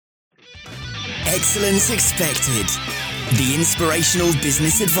Excellence Expected, the Inspirational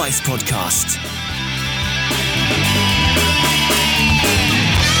Business Advice Podcast.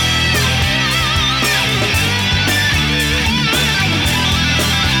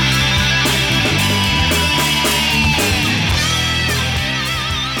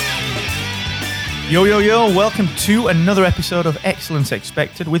 Yo, welcome to another episode of Excellence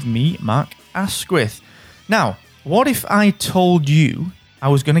Expected with me, Mark Asquith. Now, what if I told you I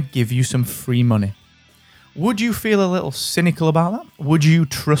was going to give you some free money? Would you feel a little cynical about that? Would you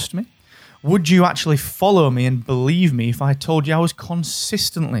trust me? Would you actually follow me and believe me if I told you I was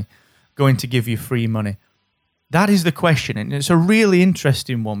consistently going to give you free money? That is the question, and it's a really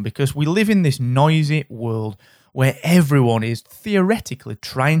interesting one because we live in this noisy world where everyone is theoretically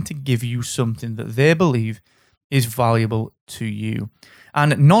trying to give you something that they believe is valuable to you.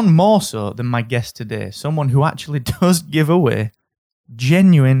 And none more so than my guest today, someone who actually does give away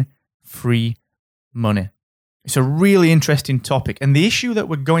genuine free money. It's a really interesting topic, and the issue that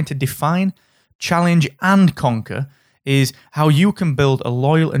we're going to define, challenge, and conquer is how you can build a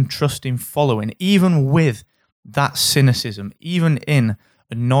loyal and trusting following, even with that cynicism, even in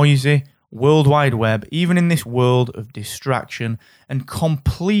a noisy World Wide Web, even in this world of distraction and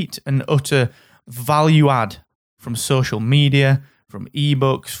complete and utter value add from social media, from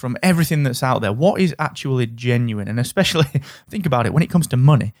ebooks, from everything that's out there. What is actually genuine? And especially, think about it, when it comes to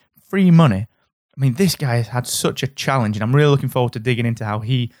money, free money. I mean, this guy has had such a challenge, and I'm really looking forward to digging into how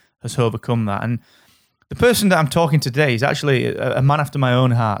he has overcome that. And the person that I'm talking to today is actually a man after my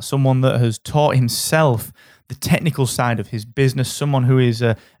own heart, someone that has taught himself the technical side of his business, someone who is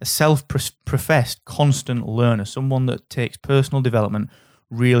a self-professed constant learner, someone that takes personal development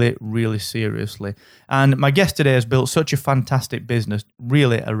really, really seriously. And my guest today has built such a fantastic business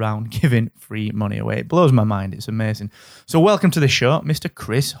really around giving free money away. It blows my mind. It's amazing. So welcome to the show, Mr.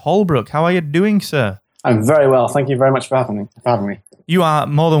 Chris Holbrook. How are you doing, sir? I'm very well. Thank you very much for having me. You are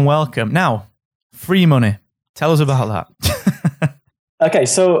more than welcome. Now, free money. Tell us about that. Okay,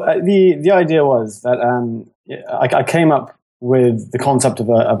 so the idea was that I came up with the concept of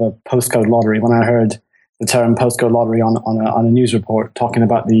a postcode lottery when I heard the term postcode lottery on a news report talking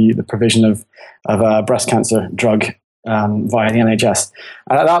about the provision of a breast cancer drug via the NHS.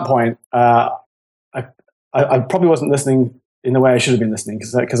 And at that point, I probably wasn't listening in the way I should have been listening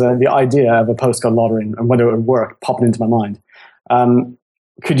because the idea of a postcode lottery and whether it would work popped into my mind.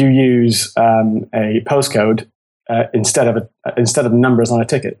 Could you use a postcode instead of numbers on a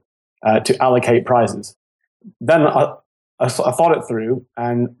ticket to allocate prizes? Then I thought it through,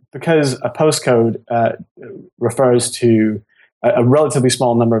 and because a postcode refers to a relatively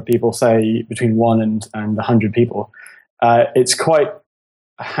small number of people, say between 1 and 100 people, it's quite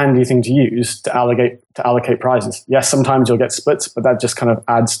a handy thing to use to allocate prizes. Yes, sometimes you'll get splits, but that just kind of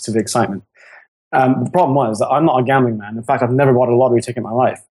adds to the excitement. The problem was that I'm not a gambling man. In fact, I've never bought a lottery ticket in my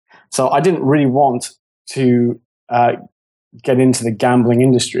life. So I didn't really want to get into the gambling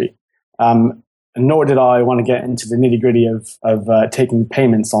industry. Nor did I want to get into the nitty gritty of taking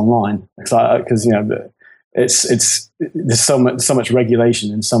payments online because there's so much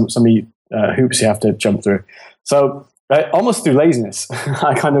regulation and so many hoops you have to jump through. So almost through laziness,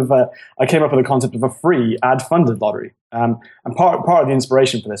 I came up with the concept of a free ad-funded lottery. And part of the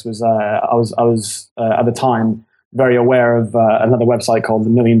inspiration for this was I was at the time very aware of another website called the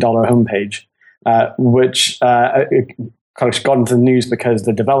 $1 Million Homepage, which kind of got into the news because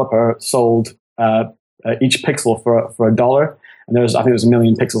the developer sold each pixel for $1, and I think there was 1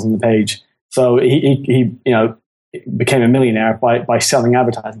 million pixels on the page. So he became a millionaire by selling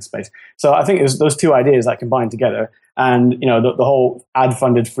advertising space. So I think it was those two ideas that combined together, and the whole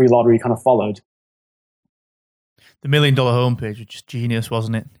ad-funded free lottery kind of followed. The $1 Million Homepage was just genius,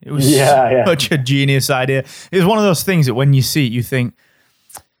 wasn't it? It was such a genius idea. It was one of those things that when you see it, you think,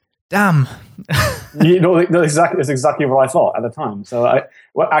 damn. That's exactly what I thought at the time. So I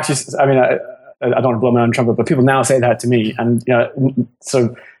don't want to blow my own trumpet, but people now say that to me, and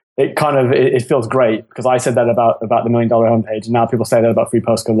so it kind of it feels great because I said that about the $1 Million Homepage, and now people say that about free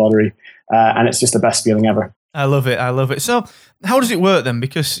postcode lottery, and it's just the best feeling ever. I love it. So how does it work then?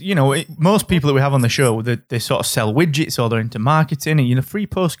 Because most people that we have on the show, they sort of sell widgets or they're into marketing, and free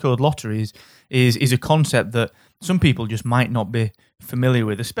postcode lotteries is a concept that some people just might not be familiar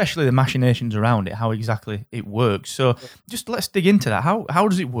with, especially the machinations around it, how exactly it works. So just let's dig into that. How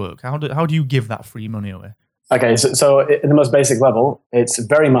does it work? How do you give that free money away? Okay, so in the most basic level, it's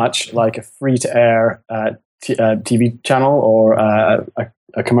very much like a free-to-air TV channel or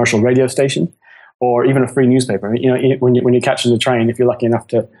a commercial radio station, or even a free newspaper. When you're catching the train, if you're lucky enough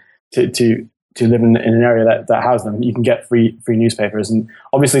to live in an area that has them, you can get free newspapers. And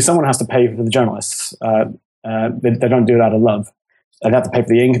obviously, someone has to pay for the journalists. They don't do it out of love. They have to pay for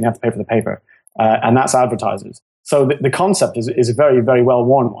the ink and they have to pay for the paper, and that's advertisers. So the concept is a very, very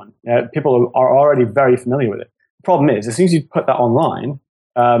well-worn one. People are already very familiar with it. The problem is, as soon as you put that online,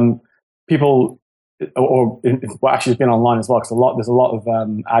 people, actually it's been online as well, because there's a lot of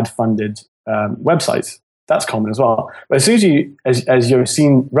ad-funded websites. That's common as well. But as soon as you're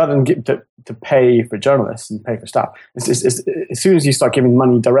seen, rather than get to pay for journalists and pay for staff, as soon as you start giving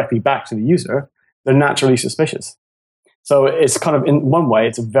money directly back to the user, they're naturally suspicious. So it's kind of, in one way,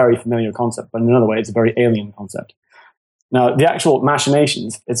 it's a very familiar concept, but in another way, it's a very alien concept. Now, the actual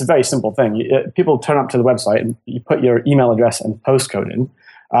machinations, it's a very simple thing. People turn up to the website and you put your email address and postcode in.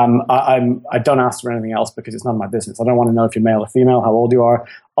 I don't ask for anything else because it's none of my business. I don't want to know if you're male or female, how old you are.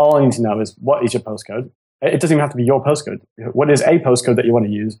 All I need to know is what is your postcode. It doesn't even have to be your postcode. What is a postcode that you want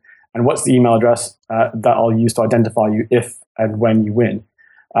to use? And what's the email address that I'll use to identify you if and when you win?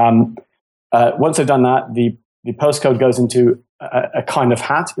 Once I've done that, the postcode goes into a kind of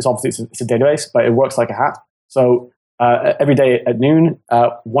hat. It's obviously it's a database, but it works like a hat. So every day at noon,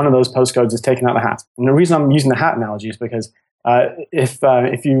 one of those postcodes is taken out of the hat. And the reason I'm using the hat analogy is because if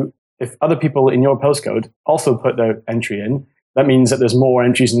other people in your postcode also put their entry in, that means that there's more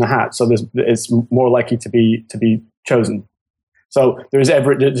entries in the hat. So it's more likely to be chosen. So there's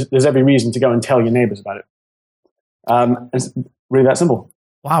every reason to go and tell your neighbors about it. It's really that simple.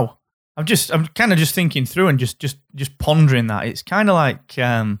 Wow. I'm kind of just thinking through and just pondering that. It's kind of like,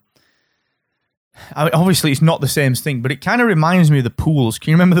 obviously it's not the same thing, but it kind of reminds me of the pools.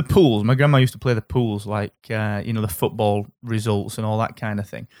 Can you remember the pools? My grandma used to play the pools, like, the football results and all that kind of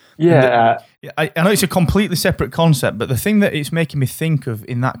thing. Yeah. I know it's a completely separate concept, but the thing that it's making me think of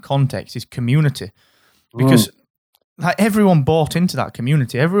in that context is community. Because like, everyone bought into that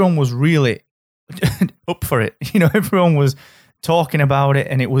community. Everyone was really up for it. Everyone was talking about it,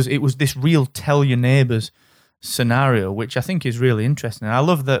 and it was this real tell your neighbours scenario, which I think is really interesting. And I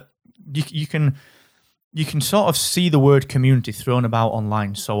love that you can sort of see the word community thrown about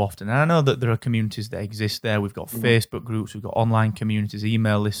online so often. And I know that there are communities that exist there. We've got Facebook groups, we've got online communities,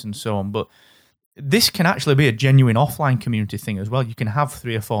 email lists, and so on. But this can actually be a genuine offline community thing as well. You can have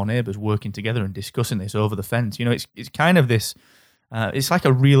 3 or 4 neighbours working together and discussing this over the fence. It's kind of this. It's like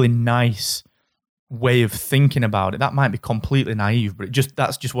a really nice way of thinking about it. That might be completely naive, but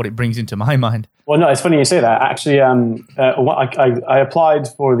that's just what it brings into my mind. Well, no, it's funny you say that. Actually, I applied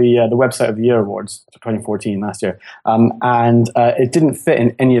for the Website of the Year awards for 2014 last year, and it didn't fit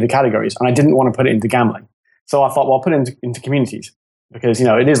in any of the categories, and I didn't want to put it into gambling. So I thought, well, I'll put it into communities because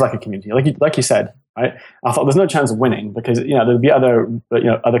it is like a community, like you said, right? I thought there's no chance of winning because there'll be other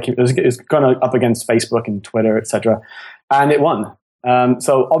it's going up against Facebook and Twitter, etc., and it won.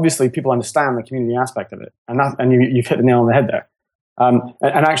 So obviously people understand the community aspect of it, and you've hit the nail on the head there. And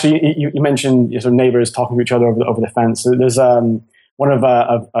actually, you mentioned sort of neighbors talking to each other over the fence. So there's one of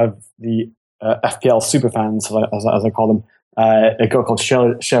the FPL superfans, as I call them, a girl called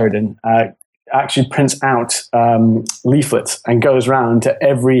Sheridan, actually prints out leaflets and goes around to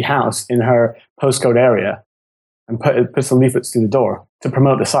every house in her postcode area and puts the leaflets through the door to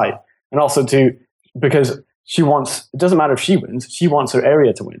promote the site, and also because she wants, it doesn't matter if she wins, she wants her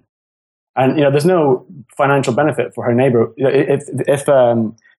area to win. And, there's no financial benefit for her neighbor. If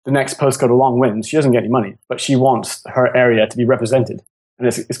the next postcode along wins, she doesn't get any money, but she wants her area to be represented. And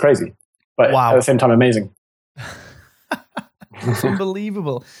it's crazy, but wow. At the same time, amazing. It's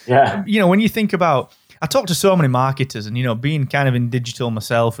unbelievable. Yeah. When you think about, I talk to so many marketers and, being kind of in digital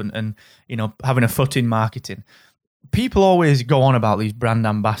myself and having a foot in marketing, people always go on about these brand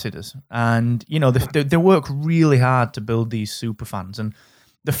ambassadors, and they work really hard to build these super fans. And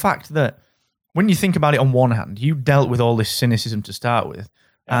the fact that when you think about it, on one hand, you dealt with all this cynicism to start with,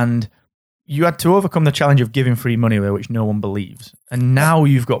 and you had to overcome the challenge of giving free money away, which no one believes. And now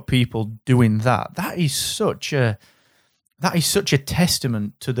you've got people doing that. That is such a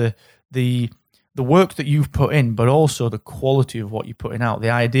testament to the work that you've put in, but also the quality of what you're putting out.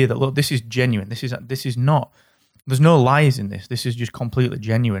 The idea that, look, this is genuine. This is not. There's no lies in this. This is just completely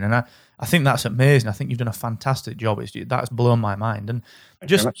genuine. And I think that's amazing. I think you've done a fantastic job. That's blown my mind. And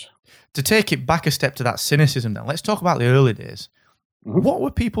just to take it back a step to that cynicism then, let's talk about the early days. Mm-hmm. What were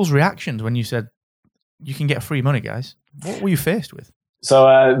people's reactions when you said, you can get free money, guys? What were you faced with? So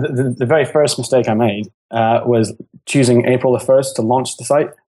the very first mistake I made was choosing April the 1st to launch the site.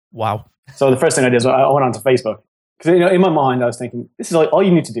 Wow. So the first thing I did was I went onto Facebook. Because in my mind, I was thinking, this is all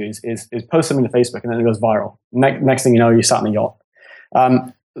you need to do is post something to Facebook, and then it goes viral. Next thing you know, you're sat on a yacht.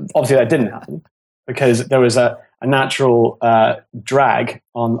 Obviously, that didn't happen because there was a a natural drag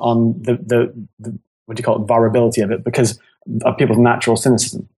on the what do you call it, vulnerability of it, because of people's natural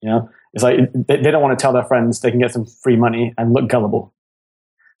cynicism. It's like they don't want to tell their friends they can get some free money and look gullible.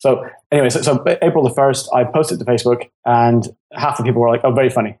 So anyway, so April the 1st, I posted to Facebook, and half the people were like, "Oh, very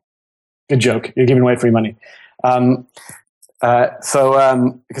funny, good joke. You're giving away free money." Because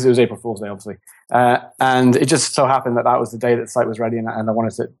it was April Fool's Day, obviously. And it just so happened that was the day that the site was ready, and I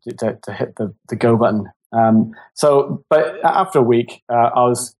wanted to hit the go button. But after a week, I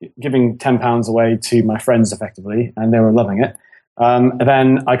was giving £10 away to my friends effectively, and they were loving it. And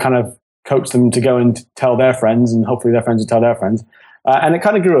then I kind of coached them to go and tell their friends, and hopefully their friends would tell their friends. And it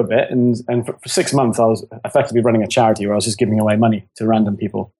kind of grew a bit. And for 6 months, I was effectively running a charity where I was just giving away money to random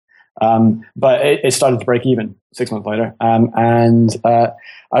people. But it started to break even 6 months later. And I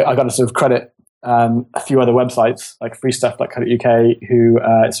got to sort of credit a few other websites like freestuff.co.uk who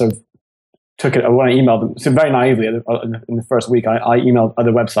sort of took it when I emailed them. So very naively, in the first week, I emailed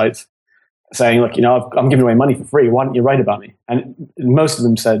other websites saying, look, I'm giving away money for free. Why don't you write about me? And most of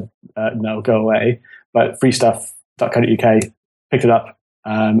them said, no, go away. But freestuff.co.uk picked it up,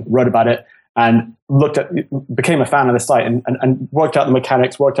 wrote about it, and became a fan of the site and worked out the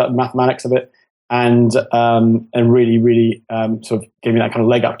mechanics, worked out the mathematics of it, and really, really sort of gave me that kind of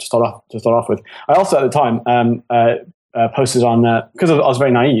leg up to start off with. I also at the time posted on because I was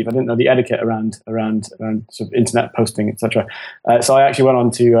very naive. I didn't know the etiquette around sort of internet posting, etc. So I actually went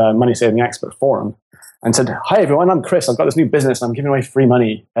on to Money Saving Expert forum and said, "Hi everyone, I'm Chris. I've got this new business. I'm giving away free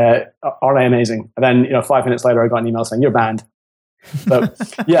money. Aren't I amazing?" And then 5 minutes later, I got an email saying you're banned. So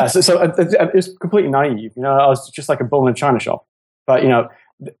yeah, so it was completely naive. I was just like a bull in a china shop. But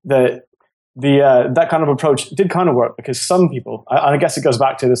the that kind of approach did kind of work because some people, I guess it goes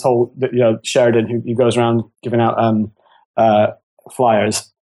back to this whole Sheridan who goes around giving out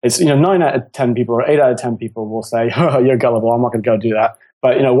flyers. It's 9 out of 10 people or 8 out of 10 people will say, "Oh, you're gullible. I'm not going to go do that."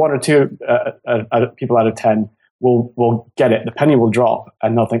 But 1 or 2 people out of 10 will get it. The penny will drop,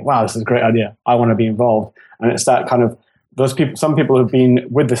 and they'll think, "Wow, this is a great idea. I want to be involved." And it's that kind of those people. Some people have been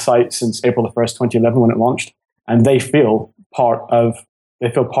with the site since April the 1st, 2011, when it launched, and they feel part of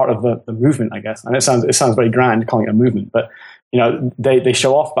the movement, I guess. And it sounds very grand calling it a movement, but they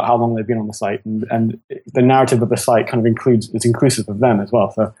show off about how long they've been on the site, and the narrative of the site kind of it's inclusive of them as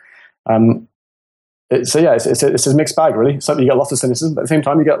well. So it's a mixed bag, really. So you get lots of cynicism, but at the same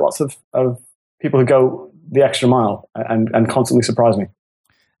time you get lots of people who go the extra mile and constantly surprise me.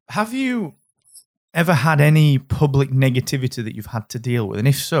 Have you ever had any public negativity that you've had to deal with? And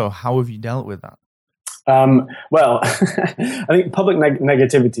if so, how have you dealt with that? Well, I think public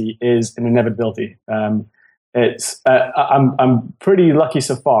negativity is an inevitability. I'm pretty lucky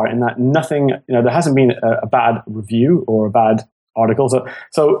so far in that nothing, there hasn't been a bad review or a bad article.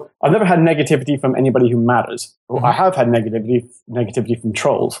 So I've never had negativity from anybody who matters. Mm-hmm. I have had negativity from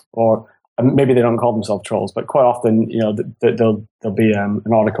trolls, or maybe they don't call themselves trolls, but quite often, there'll be an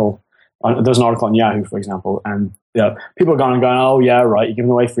article. There's an article on Yahoo, for example, and people are going, "Oh yeah, right, you're giving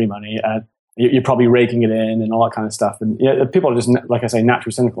away free money, and you're probably raking it in," and all that kind of stuff. And people are just, like I say,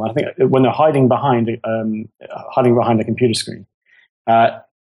 naturally cynical. And I think when they're hiding behind a computer screen,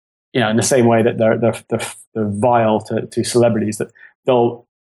 in the same way that they're vile to celebrities, that they'll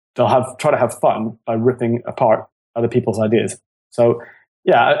try to have fun by ripping apart other people's ideas. So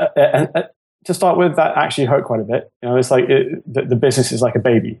yeah, and to start with, that actually hurt quite a bit. It's like the business is like a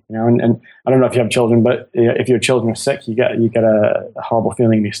baby, and I don't know if you have children, but if your children are sick, you get a horrible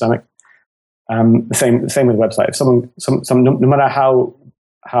feeling in your stomach. The same with the website. If someone, no matter how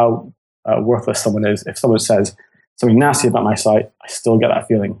worthless someone is, if someone says something nasty about my site, I still get that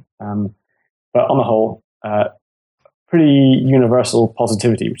feeling. But on the whole, pretty universal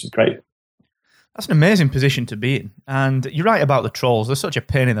positivity, which is great. That's an amazing position to be in. And you're right about the trolls. They're such a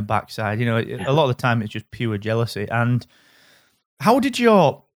pain in the backside. A lot of the time it's just pure jealousy. And how did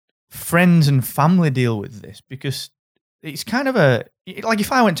your friends and family deal with this? Because it's kind of like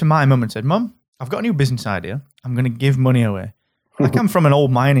if I went to my mum and said, "Mum, I've got a new business idea. I'm going to give money away." I come from an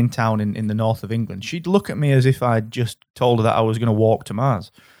old mining town in the north of England. She'd look at me as if I'd just told her that I was going to walk to Mars.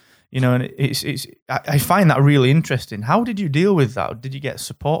 And I find that really interesting. How did you deal with that? Did you get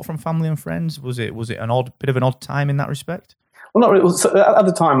support from family and friends? Was it an bit of an odd time in that respect? Well, not really. So at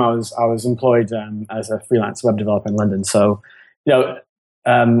the time, I was employed as a freelance web developer in London. So,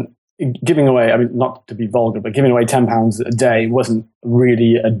 giving away, not to be vulgar, but giving away £10 a day wasn't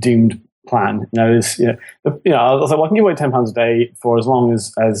really a doomed plan. I was like, well, I can give away £10 a day for as long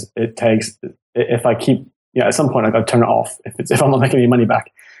as it takes. If I keep, at some point I've got to turn it off if I'm not making any money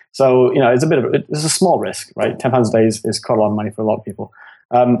back. So, it's a small risk, right? £10 a day is quite a lot of money for a lot of people.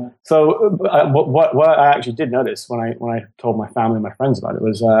 What I actually did notice when I told my family and my friends about it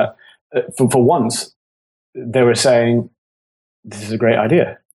was for once they were saying, "This is a great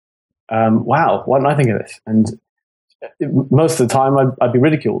idea. Wow, why didn't I think of this?" And most of the time, I'd be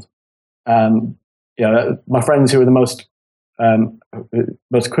ridiculed. My friends who were the most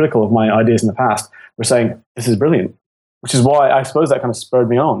critical of my ideas in the past were saying, "This is brilliant," which is why I suppose that kind of spurred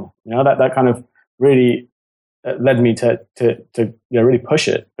me on. That kind of really led me to really push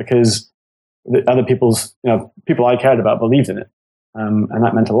it, because the other people I cared about believed in it, and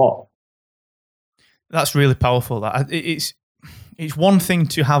that meant a lot. That's really powerful. That it's one thing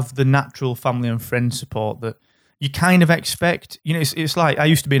to have the natural family and friend support that you kind of expect. It's like I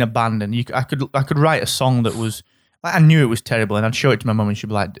used to be in a band, and I could write a song that was, I knew it was terrible, and I'd show it to my mum, and she'd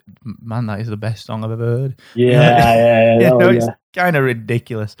be like, "Man, that is the best song I've ever heard." Yeah. It's kind of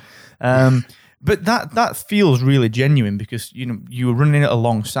ridiculous. But that feels really genuine, because you were running it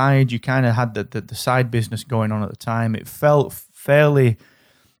alongside. You kind of had the side business going on at the time. It felt fairly.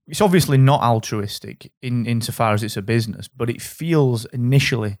 It's obviously not altruistic insofar as it's a business, but it feels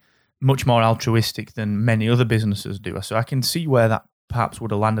initially much more altruistic than many other businesses do. So I can see where that perhaps would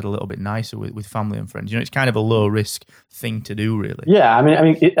have landed a little bit nicer with family and friends. It's kind of a low risk thing to do, really. Yeah, I mean,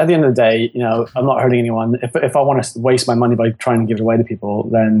 at the end of the day, I'm not hurting anyone. If I want to waste my money by trying to give it away to people,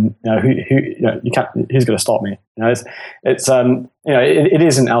 then you can't. Who's going to stop me? It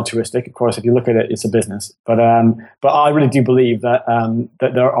isn't altruistic, of course. If you look at it, it's a business. But I really do believe that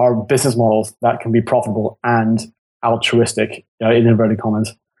that there are business models that can be profitable and altruistic, in inverted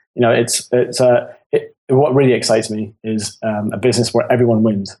commas. What really excites me is a business where everyone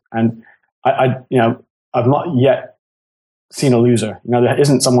wins, and I've not yet seen a loser. There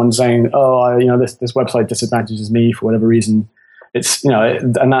isn't someone saying, "Oh, this website disadvantages me for whatever reason." It's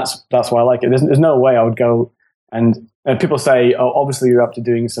and that's why I like it. There's no way I would go and people say, "Oh, obviously you're up to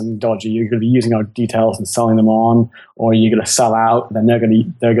doing some dodgy. You're going to be using our details and selling them on, or you're going to sell out. And then they're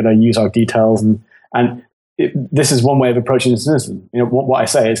going to use our details and." This is one way of approaching the cynicism. What I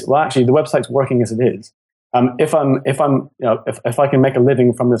say is, well, actually, the website's working as it is. If I can make a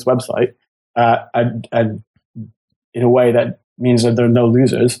living from this website, and in a way that means that there are no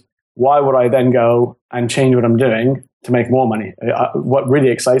losers, why would I then go and change what I'm doing to make more money? What really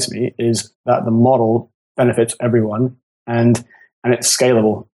excites me is that the model benefits everyone, and it's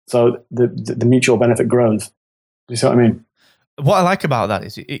scalable, so the mutual benefit grows. Do you see what I mean? What I like about that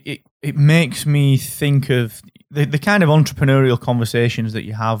is it makes me think of the kind of entrepreneurial conversations that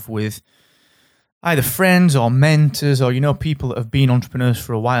you have with either friends or mentors or people that have been entrepreneurs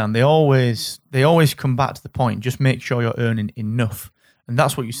for a while, and they always come back to the point: just make sure you're earning enough. And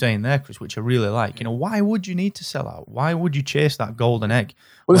that's what you're saying there, Chris, which I really like. Why would you need to sell out? Why would you chase that golden egg?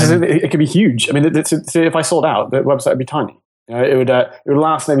 Well, it could be huge. I mean, if I sold out, the website would be tiny. It would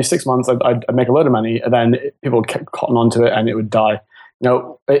last maybe 6 months. I'd make a load of money, and then people would cotton onto it, and it would die.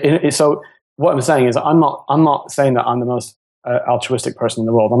 So what I'm saying is, I'm not saying that I'm the most altruistic person in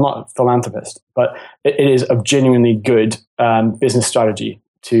the world. I'm not a philanthropist, but it is a genuinely good business strategy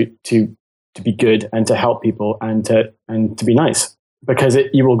to be good and to help people and to be nice, because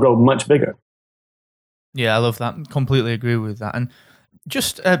you will grow much bigger. Yeah, I love that. Completely agree with that. And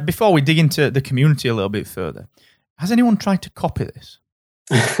just before we dig into the community a little bit further, has anyone tried to copy this?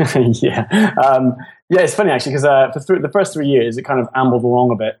 Yeah, it's funny actually, because for the first 3 years it kind of ambled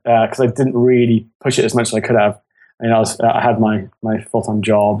along a bit because I didn't really push it as much as I could have. I had my full-time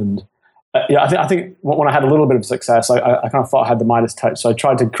job, and I think when I had a little bit of success, I kind of thought I had the Midas touch. So I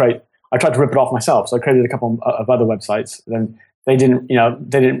tried to rip it off myself. So I created a couple of other websites. Then they didn't.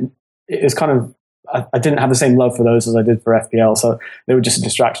 It was kind of, I didn't have the same love for those as I did for FPL. So they were just a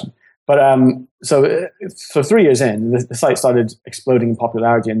distraction. But so 3 years in, the site started exploding in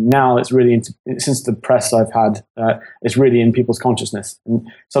popularity, and now it's really since the press I've had, it's really in people's consciousness. And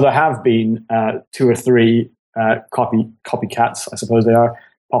so there have been 2 or 3 copycats, I suppose they are,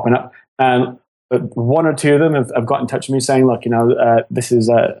 popping up. But 1 or 2 of them have got in touch with me saying, "Look, this is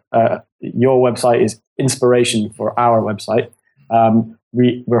your website is inspiration for our website.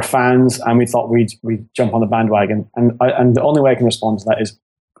 We're fans, and we thought we'd jump on the bandwagon." And the only way I can respond to that is,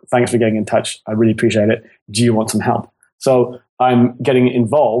 "Thanks for getting in touch. I really appreciate it. Do you want some help?" So I'm getting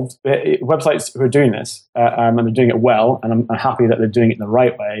involved. Websites who are doing this, and they're doing it well, and I'm happy that they're doing it in the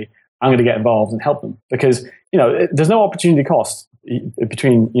right way. I'm going to get involved and help them, because there's no opportunity cost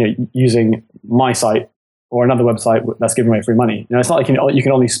between using my site or another website that's giving away free money. It's not like you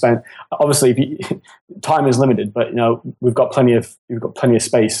can only spend. Obviously, time is limited, but we've got plenty of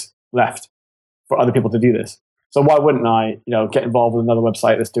space left for other people to do this. So why wouldn't I, get involved with another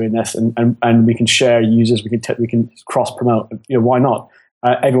website that's doing this, and we can share users, we can cross promote. Why not?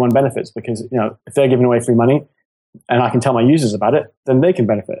 everyone benefits, because if they're giving away free money and I can tell my users about it, then they can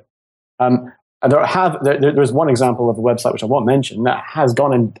benefit. And there's one example of a website which I won't mention that has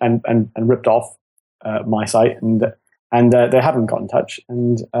gone and ripped off my site, and they haven't got in touch.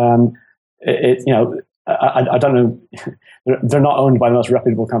 And I don't know, they're not owned by the most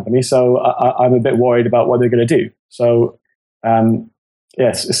reputable company, so I'm a bit worried about what they're going to do. So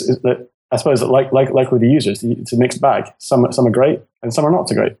yes, I suppose like with the users, it's a mixed bag. Some are great and some are not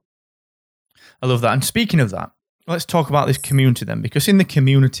so great. I love that. And speaking of that, let's talk about this community then, because in the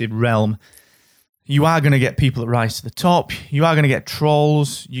community realm, you are going to get people that rise to the top. You are going to get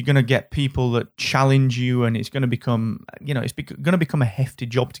trolls. You're going to get people that challenge you, and it's going to become, going to become a hefty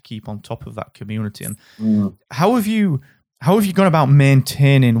job to keep on top of that community. And how have you gone about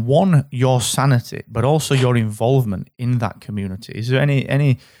maintaining, one, your sanity, but also your involvement in that community? Is there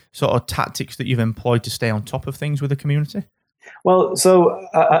any sort of tactics that you've employed to stay on top of things with the community? Well, so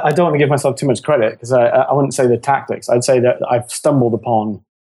I don't want to give myself too much credit, because I wouldn't say the tactics. I'd say that I've stumbled upon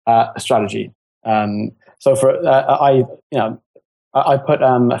a strategy. So I put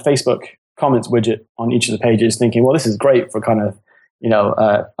a Facebook comments widget on each of the pages, thinking, well, this is great for kind of,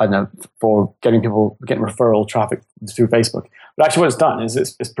 I don't know, for getting referral traffic through Facebook. But actually what it's done is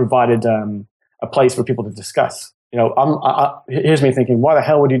it's provided a place for people to discuss. Here's me thinking, why the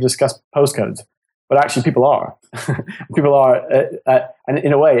hell would you discuss postcodes? But actually people are. And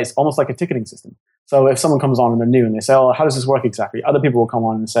in a way, it's almost like a ticketing system. So if someone comes on and they're new and they say, oh, how does this work exactly? Other people will come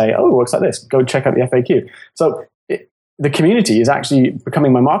on and say, oh, it works like this. Go check out the FAQ. So the community is actually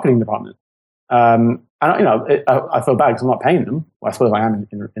becoming my marketing department. And I feel bad because I'm not paying them. Well, I suppose I am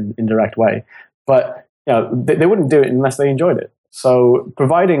in an indirect way. But they wouldn't do it unless they enjoyed it. So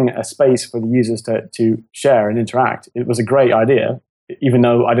providing a space for the users to share and interact, it was a great idea, even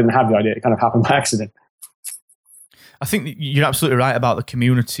though I didn't have the idea. It kind of happened by accident. I think you're absolutely right about the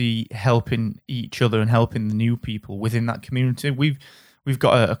community helping each other and helping the new people within that community. We've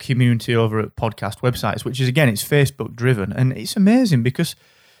got a community over at Podcast Websites, which is, again, it's Facebook driven, and it's amazing because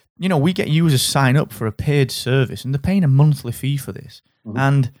we get users sign up for a paid service and they're paying a monthly fee for this,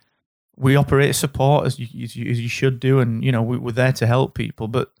 and we operate support as you should do, and we're there to help people,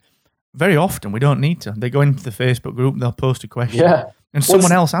 but very often we don't need to. They go into the Facebook group, they'll post a question. Yeah. And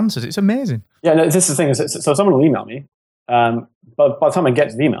someone else answers. It's amazing. Yeah, no, this is the thing. So someone will email me, but by the time I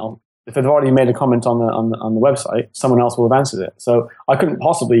get to the email, if they've already made a comment on the website, someone else will have answered it. So I couldn't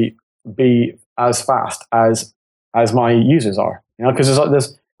possibly be as fast as my users are, because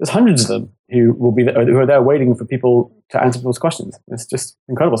there's hundreds of them who are there waiting for people to answer people's questions. It's just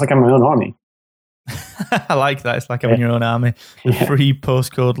incredible. It's like having my own army. I like that. It's like having your own army. The free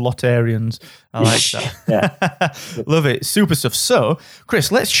postcode Lotarians. I like that. Yeah. Love it. Super stuff. So,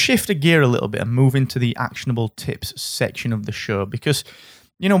 Chris, let's shift a gear a little bit and move into the actionable tips section of the show, because,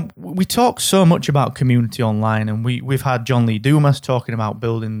 we talk so much about community online, and we've had John Lee Dumas talking about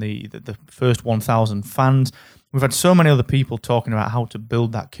building the first 1,000 fans. We've had so many other people talking about how to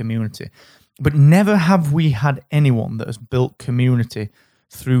build that community, but never have we had anyone that has built community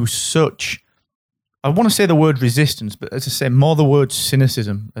through such, I want to say the word resistance, but as I say, more the word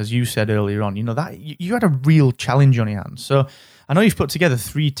cynicism, as you said earlier on. That you had a real challenge on your hands. So I know you've put together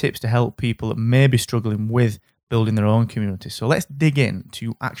 3 tips to help people that may be struggling with building their own community. So let's dig in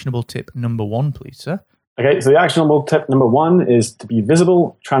to actionable tip number 1, please, sir. Okay, so the actionable tip number 1 is to be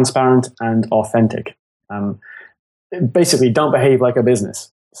visible, transparent, and authentic. Basically, don't behave like a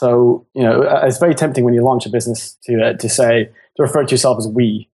business. So it's very tempting when you launch a business to refer to yourself as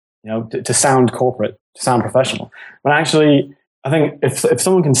we. To sound corporate, to sound professional. But actually, I think if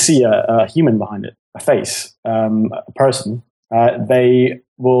someone can see a human behind it, a face, a person, they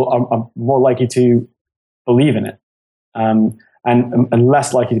are more likely to believe in it, and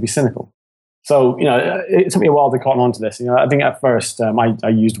less likely to be cynical. So, it took me a while to cotton on to this. I think at first I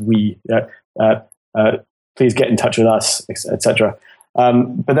used we, please get in touch with us, etc.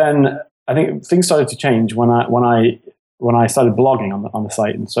 But then I think things started to change when I started blogging on the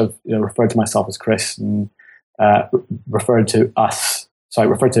site, and so referred to myself as Chris, and referred to us. Sorry,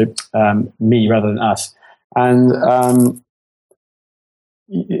 referred to me rather than us. And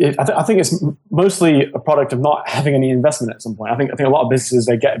I think it's mostly a product of not having any investment at some point. I think a lot of businesses,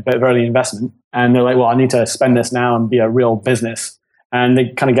 they get a bit of early investment, and they're like, well, I need to spend this now and be a real business, and they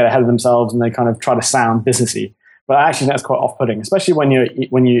kind of get ahead of themselves and they kind of try to sound businessy. But actually, that's quite off-putting, especially when you're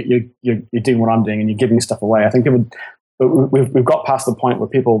doing what I'm doing and you're giving stuff away. I think people. But we've got past the point where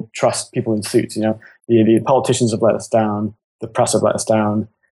people trust people in suits. The politicians have let us down. The press have let us down.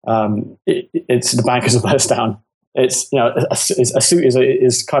 It's the bankers have let us down. It's a suit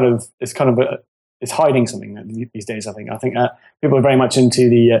is kind of is hiding something these days. I think people are very much into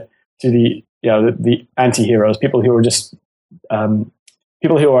the anti-heroes, people who are just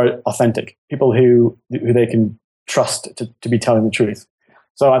people who are authentic, people who they can trust to be telling the truth.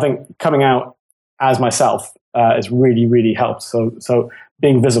 So I think coming out as myself has really, really helped. So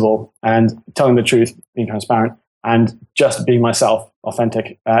being visible and telling the truth, being transparent, and just being myself,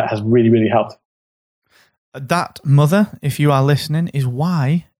 authentic, has really, really helped. That, mother, if you are listening, is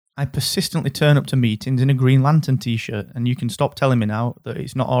why I persistently turn up to meetings in a Green Lantern t-shirt, and you can stop telling me now that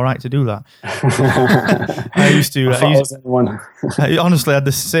it's not all right to do that. I honestly had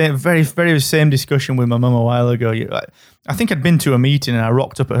the very, very same discussion with my mum a while ago. I think I'd been to a meeting and I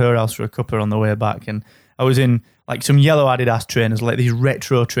rocked up at her house for a cuppa on the way back, and I was in like some yellow Adidas trainers, like these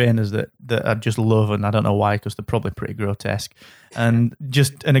retro trainers that I just love, and I don't know why, because they're probably pretty grotesque, and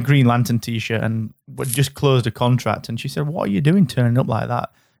a Green Lantern t-shirt, and we just closed a contract, and she said, "What are you doing turning up like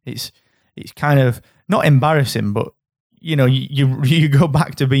that?" It's kind of not embarrassing, but you go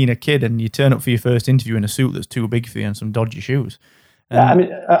back to being a kid and you turn up for your first interview in a suit that's too big for you and some dodgy shoes. Yeah, I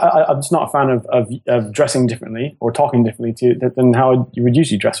mean, I'm just not a fan of dressing differently or talking differently than how you would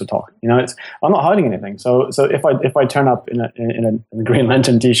usually dress or talk. I'm not hiding anything. So if I turn up in a Green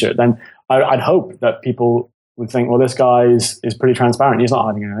Lantern t-shirt, then I'd hope that people would think, well, this guy is pretty transparent. He's not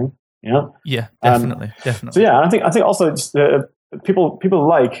hiding anything. Yeah, definitely. So yeah, I think also just people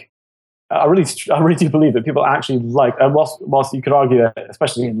like. I really do believe that people actually like. Whilst you could argue that,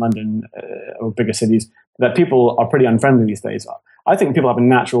 especially in London or bigger cities, that people are pretty unfriendly these days. I think people have a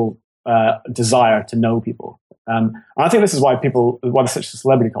natural desire to know people, and I think this is why there's such a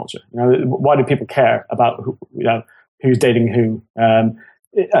celebrity culture. Why do people care about who's dating who?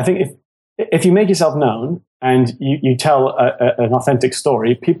 I think if you make yourself known and you tell an authentic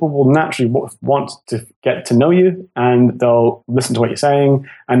story, people will naturally want to get to know you, and they'll listen to what you're saying,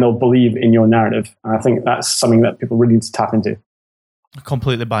 and they'll believe in your narrative. And I think that's something that people really need to tap into. I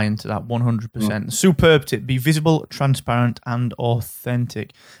completely buy into that, 100%. Superb tip. Be visible, transparent, and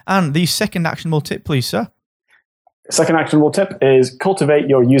authentic. And the second actionable tip, please, sir. Second actionable tip is cultivate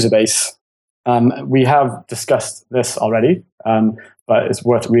your user base. We have discussed this already, but it's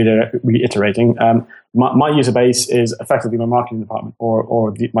worth reiterating. My user base is effectively my marketing department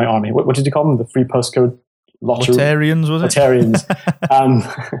or my army. What did you call them? The free postcode lottery? Lotarians, was it? Lotarians.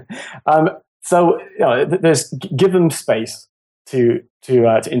 So there's give them space to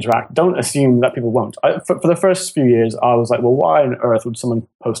interact. Don't assume that people won't. For the first few years, I was like, well, why on earth would someone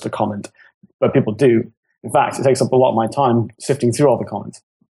post a comment? But people do. In fact, it takes up a lot of my time sifting through all the comments.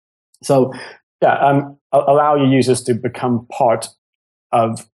 So, allow your users to become part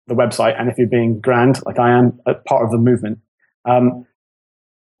of the website, and if you're being grand, like I am, a part of the movement. The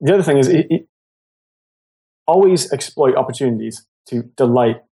other thing is, always exploit opportunities to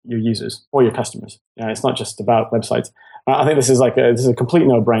delight your users or your customers. It's not just about websites. I think this is a complete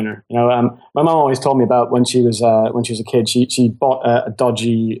no-brainer. My mom always told me about when she was a kid. She bought a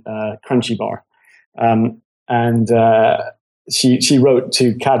dodgy Crunchy bar, and she wrote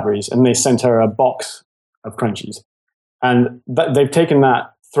to Cadbury's, and they sent her a box of Crunchies, and they've taken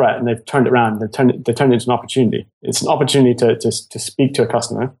that threat and they've turned it around. They've turned it into an opportunity. It's an opportunity to speak to a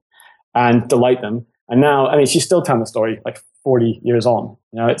customer and delight them. And now, I mean, she's still telling the story like 40 years on.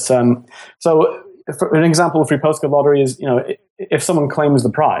 It's so. For an example of free postcode lottery is, if someone claims the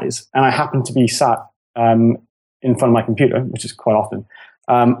prize and I happen to be sat in front of my computer, which is quite often,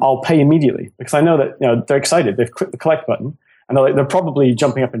 I'll pay immediately because I know that they're excited. They've clicked the collect button and they're probably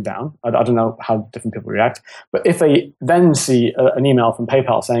jumping up and down. I don't know how different people react, but if they then see an email from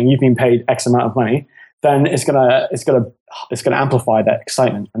PayPal saying you've been paid X amount of money, then it's gonna amplify that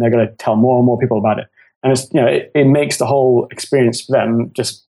excitement, and they're gonna tell more and more people about it. And it makes the whole experience for them,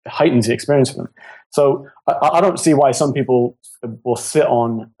 just heightens the experience for them. So I don't see why some people will sit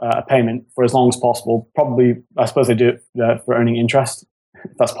on a payment for as long as possible. Probably, I suppose they do it for earning interest.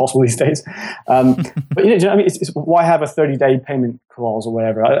 If that's possible these days. But why have a 30-day payment clause or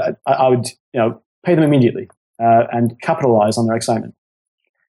whatever? I would pay them immediately and capitalize on their excitement.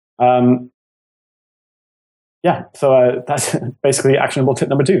 So that's basically actionable tip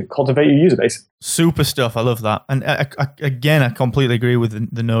number 2. Cultivate your user base. Super stuff. I love that. And I completely agree with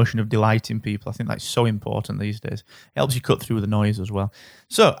the notion of delighting people. I think that's so important these days. It helps you cut through the noise as well.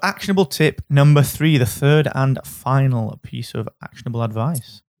 So, actionable tip number 3, the third and final piece of actionable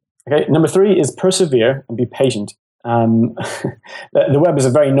advice. Okay, number 3 is persevere and be patient. The web is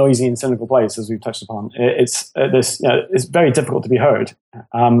a very noisy and cynical place, as we've touched upon. It's very difficult to be heard.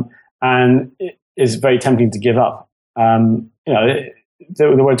 And it is very tempting to give up.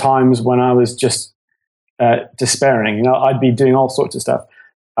 There were times when I was just despairing. I'd be doing all sorts of stuff,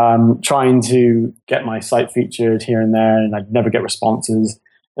 trying to get my site featured here and there, and I'd never get responses.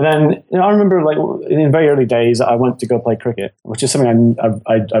 And then I remember, like, in very early days, I went to go play cricket, which is something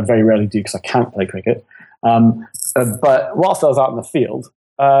I very rarely do because I can't play cricket. But whilst I was out in the field,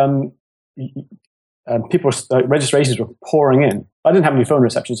 registrations were pouring in. I didn't have any phone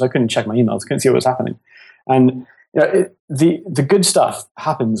reception, so I couldn't check my emails, couldn't see what was happening. And the good stuff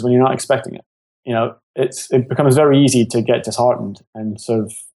happens when you're not expecting it. It becomes very easy to get disheartened and sort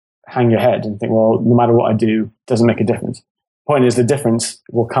of hang your head and think, well, no matter what I do, it doesn't make a difference. Point is, the difference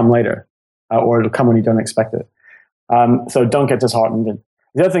will come later, or it'll come when you don't expect it. So don't get disheartened. And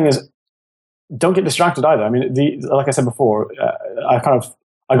the other thing is, don't get distracted either. I mean, like I said before, I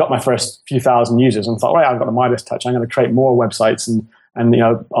got my first few thousand users and thought, right, I've got a Midas touch. I'm going to create more websites and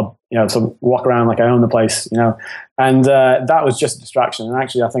I'll sort of walk around like I own the place, And that was just a distraction. And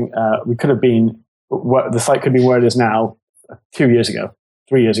actually, I think we could have been, the site could be where it is now 2 years ago,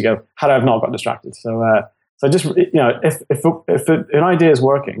 3 years ago, had I have not got distracted. So just, if an idea is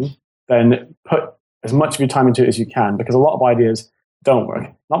working, then put as much of your time into it as you can, because a lot of ideas don't work.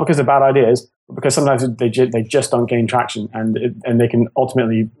 Not because they're bad ideas, but because sometimes they just don't gain traction, and they can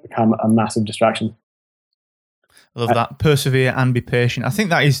ultimately become a massive distraction. I love that. Persevere and be patient. I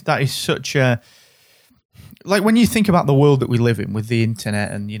think that is such a, like, when you think about the world that we live in with the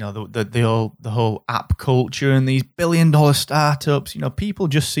internet and the whole app culture and these billion-dollar startups, people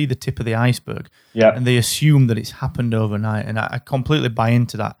just see the tip of the iceberg, and they assume that it's happened overnight. And I completely buy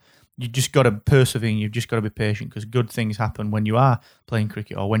into that. You just got to persevere. You've just got to be patient, because good things happen when you are playing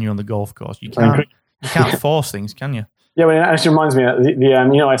cricket or when you're on the golf course. You can't force things, can you? Yeah, well, it actually reminds me.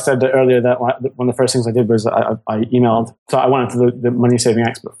 I said earlier that one of the first things I did was I emailed. So I went into the Money Saving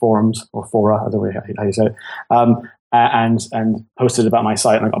Expert forums, or fora, I don't know how you say it, and posted about my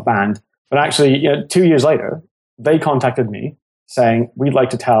site, and I got banned. But actually, 2 years later, they contacted me saying, "We'd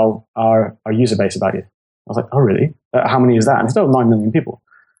like to tell our user base about you." I was like, "Oh, really? How many is that?" And it's still 9 million people.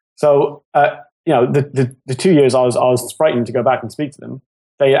 So the 2 years I was frightened to go back and speak to them.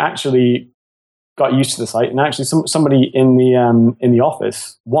 They actually got used to the site, and actually somebody in the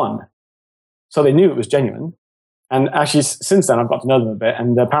office won, so they knew it was genuine. And actually, since then, I've got to know them a bit,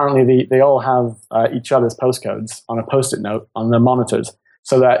 and apparently they all have each other's postcodes on a post-it note on their monitors,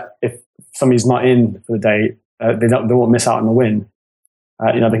 so that if somebody's not in for the day, they won't miss out on the win.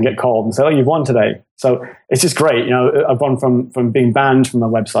 They can get called and say, "Oh, you've won today." So it's just great. I've gone from being banned from my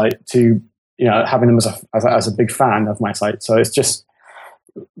website to having them as a big fan of my site. So it's just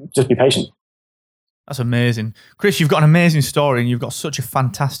be patient. That's amazing. Chris, you've got an amazing story and you've got such a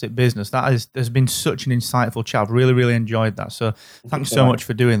fantastic business. There's been such an insightful chat. I've really, really enjoyed that. So thanks so much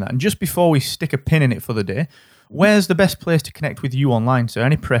for doing that. And just before we stick a pin in it for the day, where's the best place to connect with you online, sir?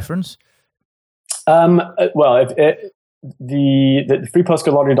 Any preference? Well, the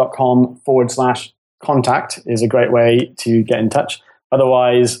freepostcodelottery.com/contact is a great way to get in touch.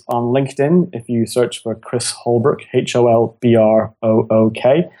 Otherwise, on LinkedIn, if you search for Chris Holbrook, HOLBROOK.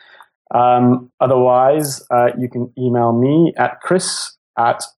 Otherwise, you can email me at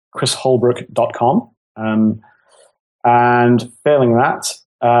chris@chrisholbrook.com. And failing that,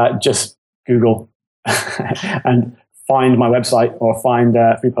 just Google and find my website or find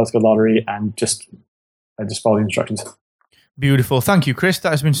Free Postcode Lottery and just follow the instructions. Beautiful. Thank you, Chris. That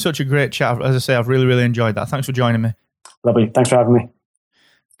has been such a great chat. As I say, I've really, really enjoyed that. Thanks for joining me. Lovely. Thanks for having me.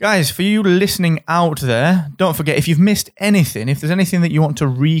 Guys, for you listening out there, don't forget, if you've missed anything, if there's anything that you want to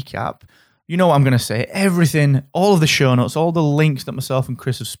recap, you know what I'm going to say. Everything, all of the show notes, all the links that myself and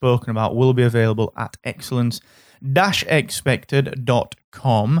Chris have spoken about will be available at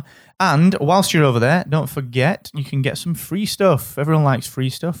excellence-expected.com. And whilst you're over there, don't forget, you can get some free stuff. Everyone likes free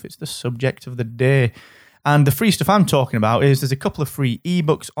stuff. It's the subject of the day. And the free stuff I'm talking about is there's a couple of free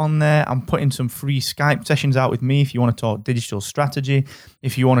ebooks on there. I'm putting some free Skype sessions out with me if you want to talk digital strategy,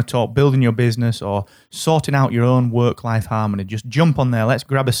 if you want to talk building your business or sorting out your own work-life harmony. Just jump on there. Let's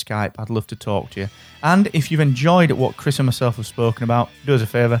grab a Skype. I'd love to talk to you. And if you've enjoyed what Chris and myself have spoken about, do us a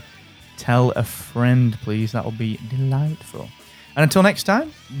favor, tell a friend, please. That will be delightful. And until next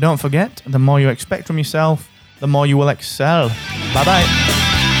time, don't forget, the more you expect from yourself, the more you will excel. Bye-bye.